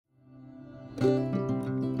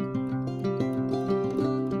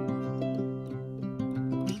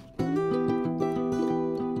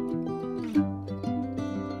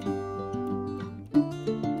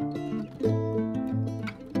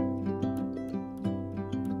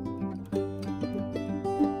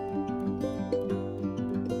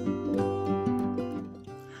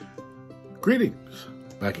Greetings,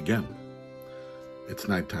 back again. It's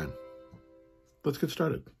nighttime. Let's get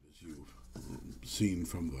started. As you've seen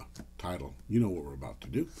from the title, you know what we're about to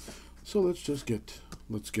do. So let's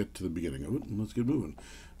get to the beginning of it and let's get moving.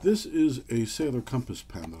 This is a Sailor compass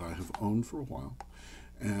pen that I have owned for a while,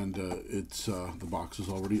 and the box is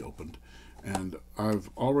already opened. And I've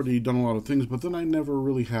already done a lot of things, but then I never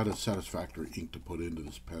really had a satisfactory ink to put into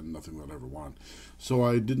this pen, nothing that I ever wanted. So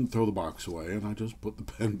I didn't throw the box away, and I just put the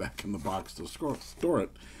pen back in the box to store it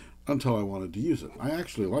until I wanted to use it. I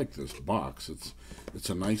actually like this box. It's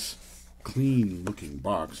a nice, clean-looking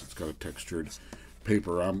box. It's got a textured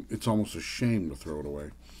paper. It's almost a shame to throw it away.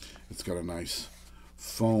 It's got a nice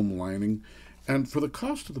foam lining. And for the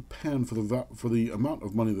cost of the pen, for the amount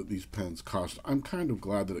of money that these pens cost, I'm kind of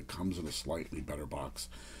glad that it comes in a slightly better box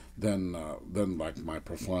than like my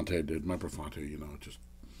Profante did. My Profante,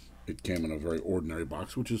 it came in a very ordinary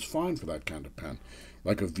box, which is fine for that kind of pen.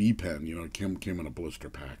 Like a V pen, it came in a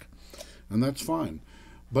blister pack. And that's fine.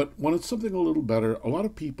 But when it's something a little better, a lot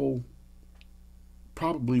of people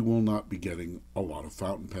probably will not be getting a lot of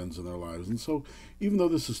fountain pens in their lives. And so, even though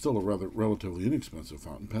this is still a relatively inexpensive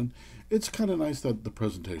fountain pen, it's kind of nice that the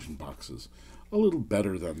presentation box is a little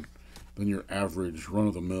better than your average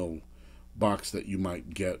run-of-the-mill box that you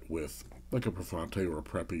might get with like a Profante or a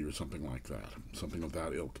Preppy or something like that, something of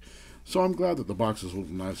that ilk. So I'm glad that the box is a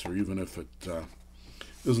little nicer, even if it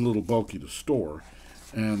is a little bulky to store.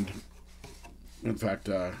 And in fact,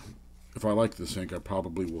 if I like this ink, I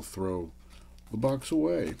probably will throw the box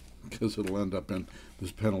away, because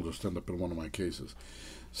this pen will just end up in one of my cases.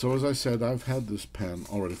 So as I said, I've had this pen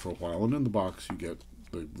already for a while, and in the box you get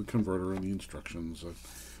the converter and the instructions,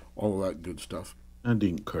 all of that good stuff, and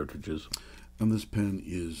ink cartridges. And this pen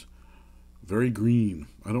is very green.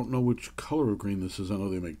 I don't know which color of green this is. I know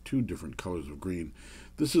they make two different colors of green.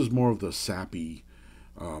 This is more of the sappy,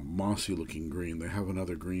 mossy looking green. They have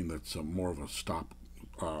another green that's more of a stop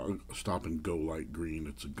and go light green.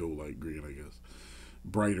 It's a go light green, I guess.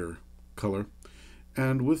 Brighter color.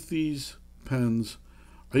 And with these pens,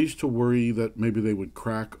 I used to worry that maybe they would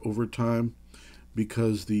crack over time,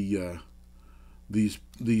 because these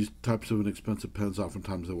types of inexpensive pens,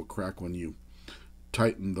 oftentimes they will crack when you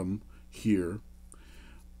tighten them here.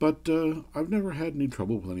 But I've never had any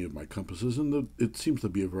trouble with any of my compasses, and it seems to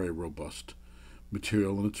be a very robust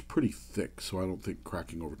material, and it's pretty thick, so I don't think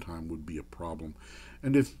cracking over time would be a problem.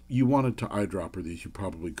 And if you wanted to eyedropper these, you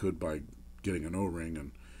probably could by getting an O-ring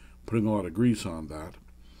and putting a lot of grease on that,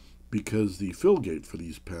 because the fill gate for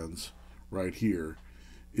these pens right here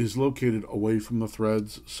is located away from the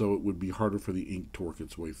threads, so it would be harder for the ink to work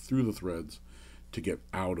its way through the threads to get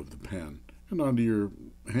out of the pen and onto your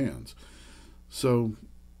hands. So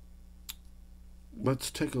let's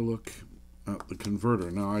take a look at the converter.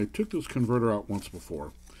 Now, I took this converter out once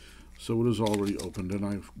before, so it is already opened, and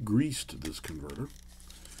I've greased this converter.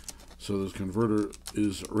 So this converter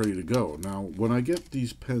is ready to go. Now, when I get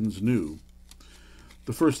these pens new,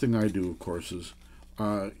 the first thing I do, of course, is,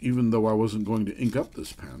 even though I wasn't going to ink up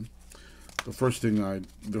this pen, the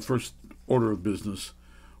first order of business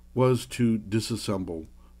was to disassemble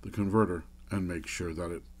the converter and make sure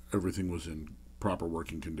that everything was in proper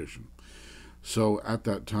working condition. So at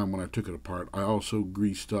that time, when I took it apart, I also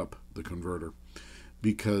greased up the converter,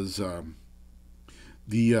 because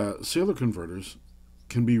the Sailor converters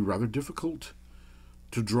can be rather difficult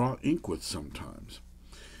to draw ink with sometimes.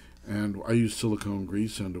 And I use silicone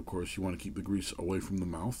grease, and of course you want to keep the grease away from the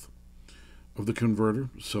mouth of the converter.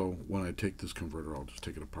 So when I take this converter, I'll just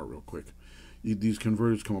take it apart real quick. These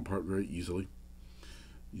converters come apart very easily.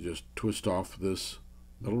 You just twist off this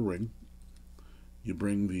metal ring, you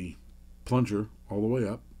bring the plunger all the way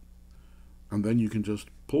up, and then you can just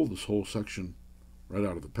pull this whole section right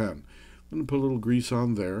out of the pen. Then put a little grease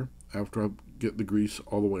on there. After I get the grease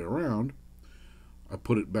all the way around, I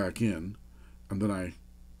put it back in, and then I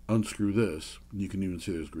unscrew this. You can even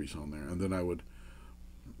see there's grease on there. And then I would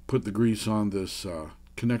put the grease on this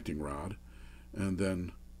connecting rod, and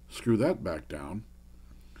then screw that back down.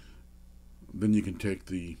 Then you can take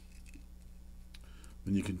this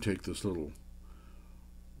little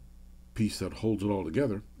piece that holds it all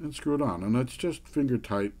together and screw it on. And that's just finger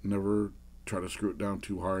tight. Never try to screw it down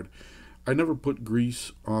too hard. I never put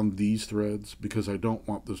grease on these threads because I don't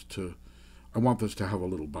want this to, I want this to have a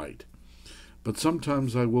little bite. But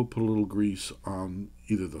sometimes I will put a little grease on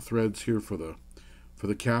either the threads here for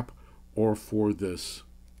the cap, or for this,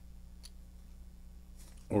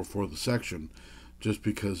 or for the section, just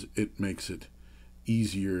because it makes it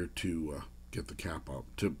easier to get the cap out,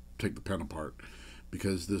 to take the pen apart.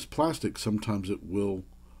 Because this plastic, sometimes it will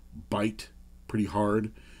bite pretty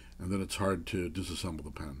hard, and then it's hard to disassemble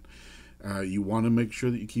the pen. You want to make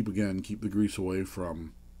sure that you keep the grease away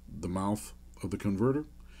from the mouth of the converter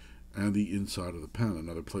and the inside of the pen.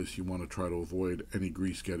 Another place you want to try to avoid any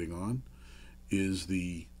grease getting on is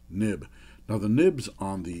the nib. Now the nibs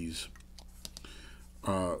on these,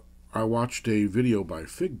 I watched a video by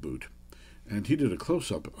Fig Boot, and he did a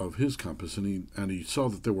close-up of his compass, and he saw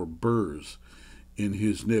that there were burrs in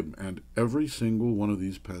his nib, and every single one of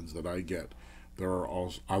these pens that I get,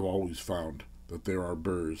 I've always found that there are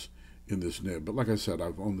burrs in this nib. But like I said,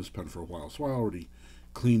 I've owned this pen for a while, so I already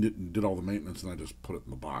cleaned it and did all the maintenance, and I just put it in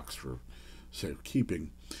the box for safe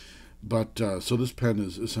keeping. But so this pen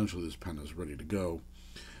is ready to go.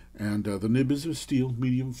 And the nib is a steel,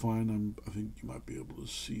 medium fine. I think you might be able to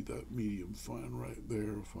see that medium fine right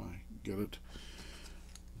there if I get it.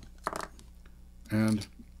 And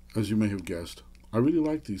as you may have guessed, I really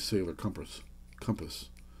like these Sailor compass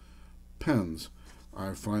pens.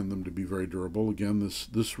 I find them to be very durable. Again,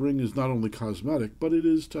 this ring is not only cosmetic, but it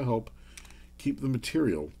is to help keep the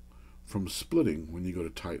material from splitting when you go to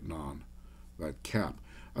tighten on that cap.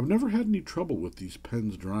 I've never had any trouble with these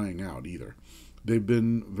pens drying out either. They've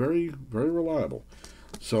been very, very reliable.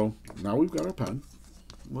 So now we've got our pen.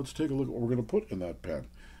 Let's take a look at what we're going to put in that pen.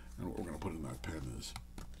 And what we're going to put in that pen is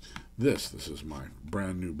this. This is my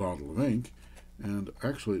brand new bottle of ink. And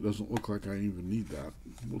actually, it doesn't look like I even need that.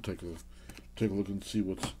 We'll take a look and see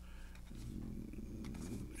what's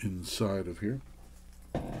inside of here.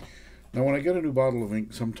 Now, when I get a new bottle of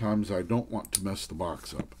ink, sometimes I don't want to mess the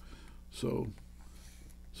box up. So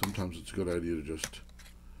sometimes it's a good idea to just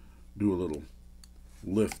do a little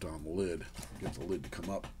lift on the lid, get the lid to come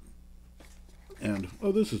up. And,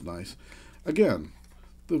 oh, this is nice. Again,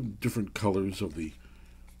 the different colors of the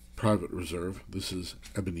Private Reserve. This is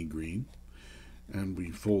Ebony Green. And we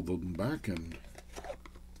fold them back and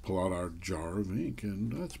pull out our jar of ink,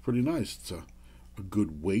 and that's pretty nice. It's a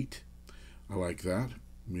good weight. I like that.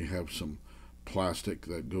 We have some plastic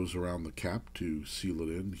that goes around the cap to seal it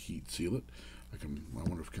in, heat seal it. I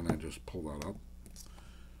wonder if I just pull that up?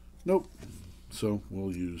 Nope. So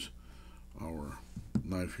we'll use our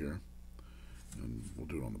knife here, and we'll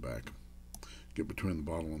do it on the back. Get between the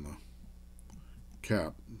bottle and the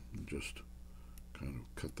cap, and just kind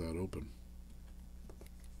of cut that open.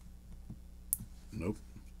 Nope.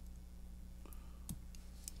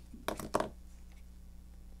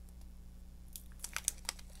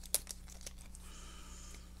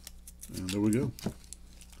 And there we go.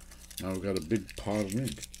 Now we've got a big pot of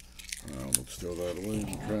ink. Let's throw that away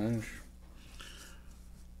in the trash.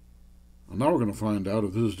 And now we're going to find out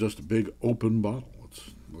if this is just a big open bottle.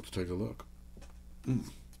 Let's take a look.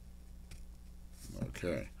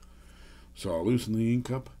 Okay. So I'll loosen the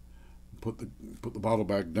ink up. Put the bottle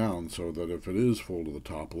back down so that if it is full to the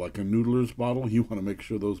top, like a noodler's bottle, you want to make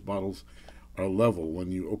sure those bottles are level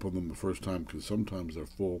when you open them the first time, because sometimes they're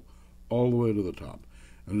full all the way to the top.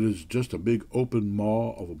 And it is just a big open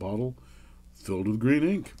maw of a bottle filled with green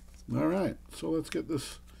ink. All right, so let's get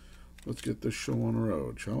this show on the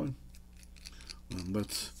road, shall we? And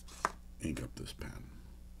let's ink up this pen.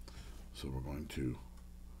 So we're going to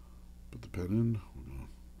put the pen in. We're going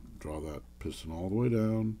to draw that piston all the way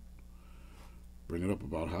down. Bring it up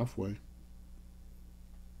about halfway.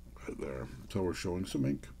 Right there. So we're showing some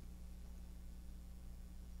ink.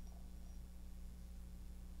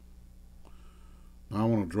 Now I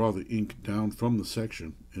want to draw the ink down from the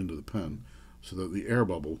section into the pen so that the air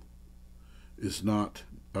bubble is not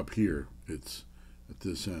up here. It's at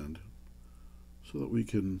this end. So that we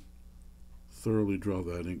can thoroughly draw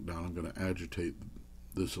that ink down. I'm going to agitate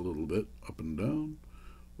this a little bit, up and down,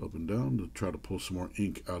 to try to pull some more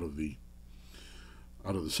ink out of the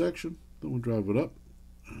section. Then we drive it up,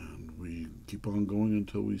 and we keep on going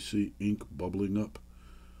until we see ink bubbling up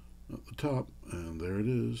at the top, and there it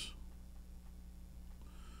is.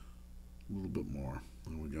 A little bit more.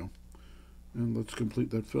 There we go. And let's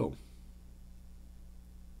complete that fill.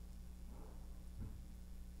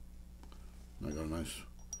 I got a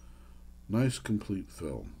nice complete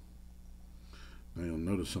fill. Now you'll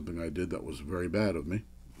notice something I did that was very bad of me.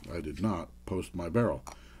 I did not post my barrel,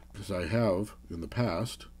 because I have in the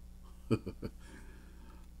past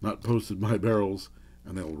not posted my barrels,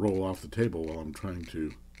 and they'll roll off the table while I'm trying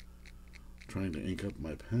to ink up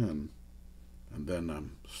my pen, and then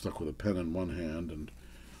I'm stuck with a pen in one hand and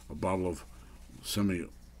a bottle of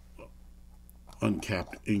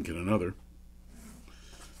semi-uncapped ink in another.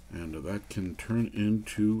 And that can turn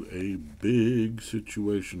into a big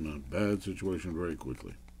situation, a bad situation very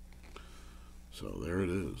quickly. So there it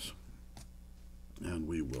is. And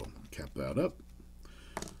we will cap that up.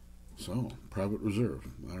 So, private reserve.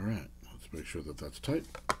 All right, let's make sure that that's tight.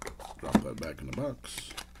 Drop that back in the box.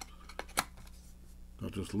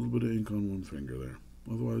 Got just a little bit of ink on one finger there.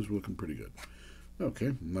 Otherwise, we're looking pretty good. Okay,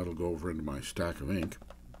 and that'll go over into my stack of ink.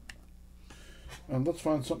 And let's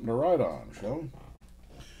find something to write on, shall we?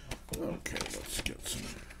 Okay, let's get some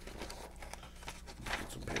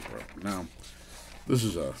paper up. Now, this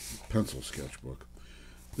is a pencil sketchbook.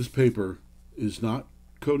 This paper is not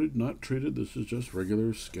coated, not treated. This is just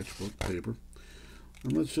regular sketchbook paper.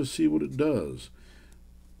 And let's just see what it does.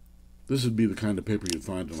 This would be the kind of paper you'd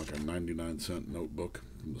find in like a 99-cent notebook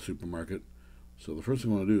from the supermarket. So the first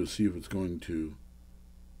thing I want to do is see if it's going to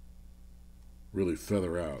really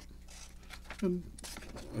feather out. And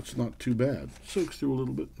that's not too bad. Soaks through a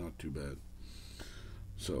little bit, not too bad.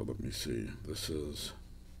 So let me see. This is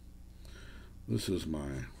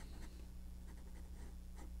my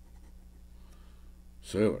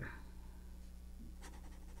sailor.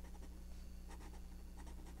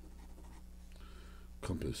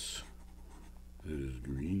 Compass. It is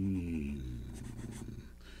green.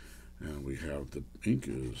 And we have the ink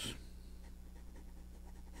is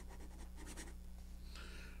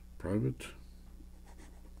private.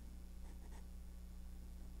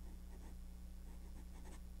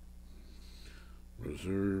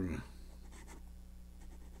 Reserve.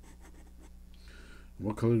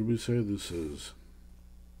 What color did we say this is?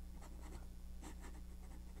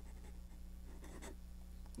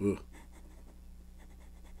 Ugh.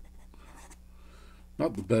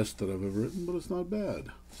 Not the best that I've ever written, but it's not bad.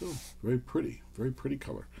 So, very pretty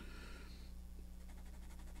color.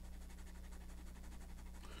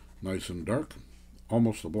 Nice and dark,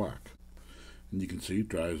 almost a black. And you can see it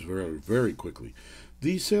dries very, very quickly.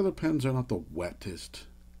 These Sailor pens are not the wettest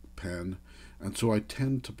pen, and so I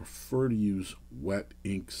tend to prefer to use wet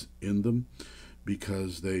inks in them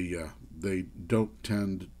because they don't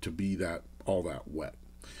tend to be all that wet.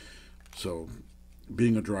 So,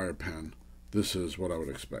 being a drier pen, this is what I would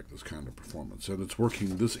expect, this kind of performance. And it's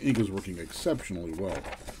working, this ink is working exceptionally well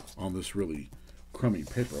on this really crummy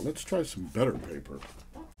paper. Let's try some better paper.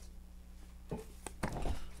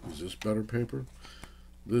 Is this better paper?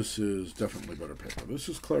 This is definitely better paper. This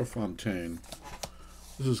is Clairefontaine.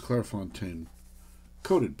 This is Clairefontaine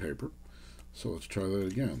coated paper. So let's try that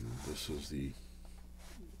again. This is the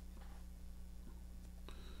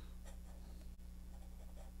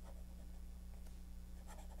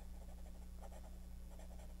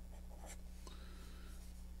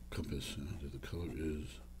compass. And the color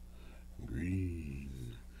is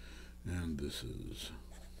green. And this is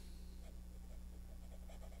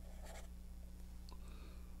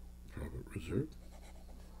private reserve.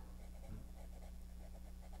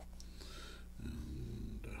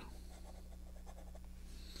 And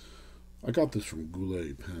I got this from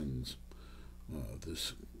Goulet Pens.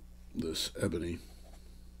 This Ebony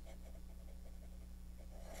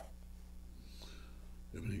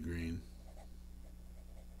Green.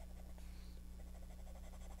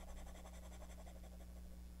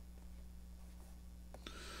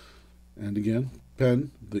 And again,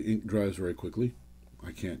 pen, the ink dries very quickly.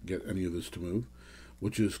 I can't get any of this to move,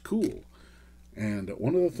 which is cool. And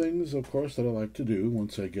one of the things, of course, that I like to do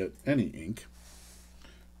once I get any ink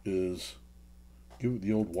is give it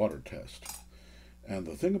the old water test. And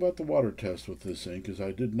the thing about the water test with this ink is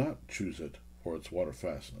I did not choose it for its water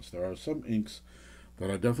fastness. There are some inks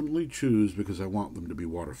that I definitely choose because I want them to be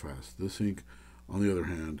water fast. This ink, on the other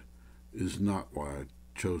hand, is not why I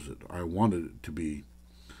chose it. I wanted it to be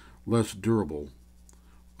less durable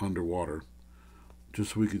underwater,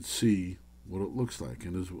 just so we could see what it looks like.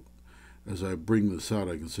 And as I bring this out,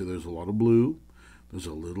 I can see there's a lot of blue, there's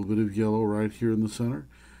a little bit of yellow right here in the center,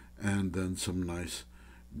 and then some nice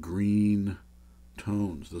green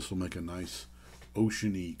tones. This will make a nice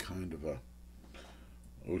oceany kind of a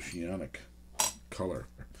oceanic color.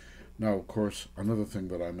 Now, of course, another thing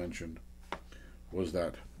that I mentioned was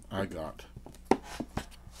that I got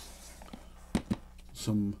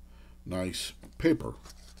some nice paper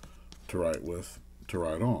to write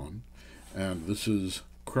on, and this is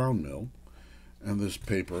Crown Mill, and this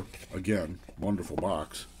paper, again, wonderful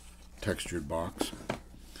box, textured box.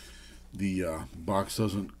 The box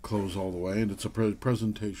doesn't close all the way, and it's a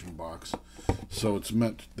presentation box, so it's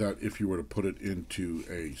meant that if you were to put it into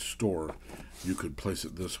a store, you could place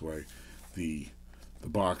it this way. The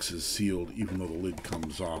box is sealed even though the lid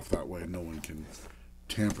comes off, that way no one can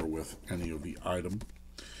tamper with any of the item.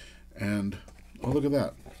 And, oh, look at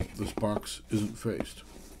that. This box isn't faced.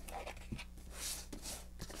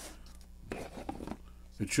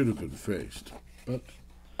 It should have been faced, but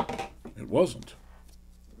it wasn't.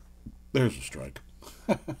 There's a strike.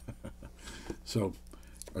 So,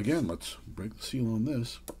 again, let's break the seal on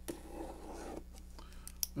this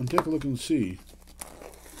and take a look and see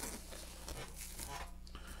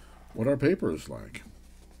what our paper is like.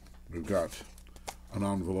 We've got an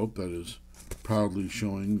envelope that is proudly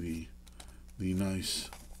showing the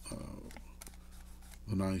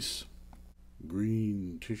nice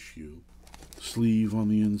green tissue sleeve on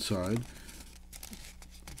the inside.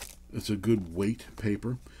 It's a good weight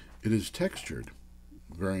paper. It is textured,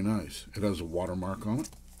 very nice. It has a watermark on it.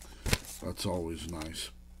 That's always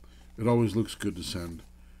nice. It always looks good to send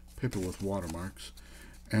paper with watermarks,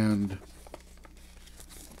 and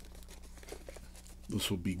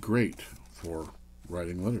this will be great for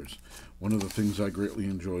writing letters. One of the things I greatly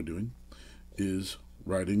enjoy doing is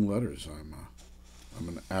writing letters. I'm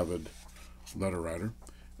an avid letter writer,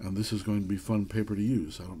 and this is going to be fun paper to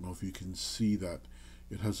use. I don't know if you can see that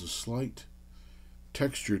it has a slight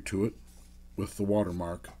texture to it with the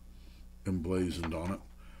watermark emblazoned on it.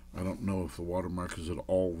 I don't know if the watermark is at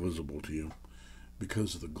all visible to you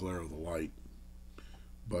because of the glare of the light,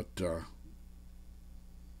 but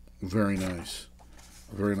very nice.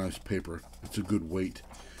 A very nice paper. It's a good weight.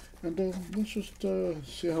 And let's just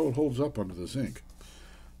see how it holds up under this ink.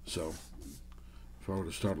 So, if I were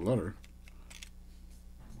to start a letter,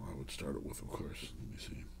 I would start it with, of course, let me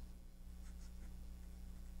see.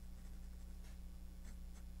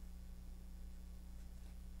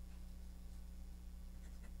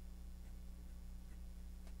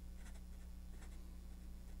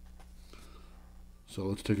 So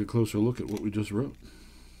let's take a closer look at what we just wrote.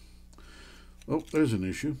 Oh, there's an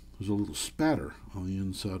issue. There's a little spatter on the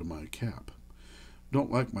inside of my cap. Don't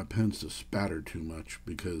like my pens to spatter too much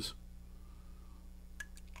because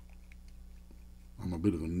I'm a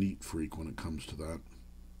bit of a neat freak when it comes to that.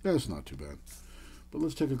 That's not too bad. But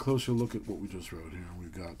let's take a closer look at what we just wrote here.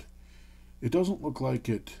 We've got, it doesn't look like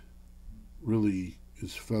it really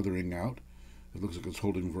is feathering out. It looks like it's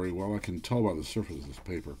holding very well. I can tell by the surface of this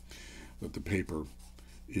paper that the paper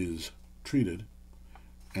is treated,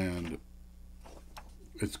 and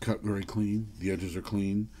it's cut very clean. The edges are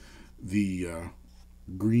clean. The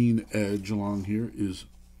green edge along here is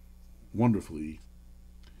wonderfully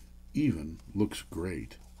even. Looks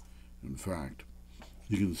great. In fact,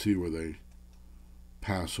 you can see where they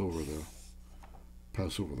pass over the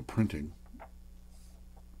printing,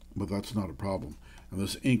 but that's not a problem. And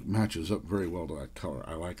this ink matches up very well to that color.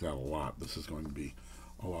 I like that a lot. This is going to be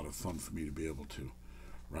a lot of fun for me to be able to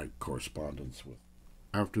write correspondence with.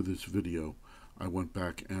 After this video, I went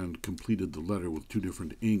back and completed the letter with 2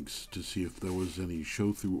 different inks to see if there was any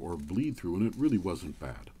show through or bleed through, and it really wasn't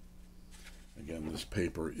bad. Again, this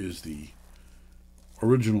paper is the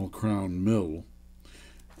original Crown Mill,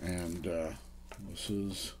 and this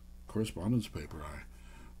is correspondence paper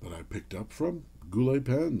that I picked up from Goulet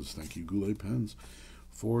Pens. Thank you, Goulet Pens,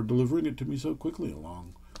 for delivering it to me so quickly,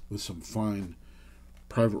 along with some fine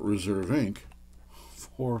Private Reserve ink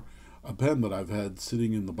for a pen that I've had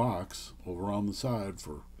sitting in the box over on the side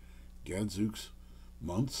for gadzooks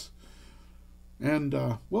months. And,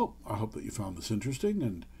 well, I hope that you found this interesting,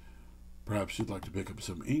 and perhaps you'd like to pick up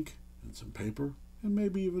some ink and some paper, and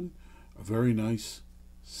maybe even a very nice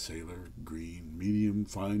sailor green medium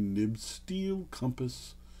fine nib steel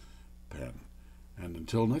compass pen. And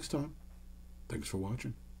until next time, thanks for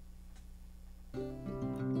watching.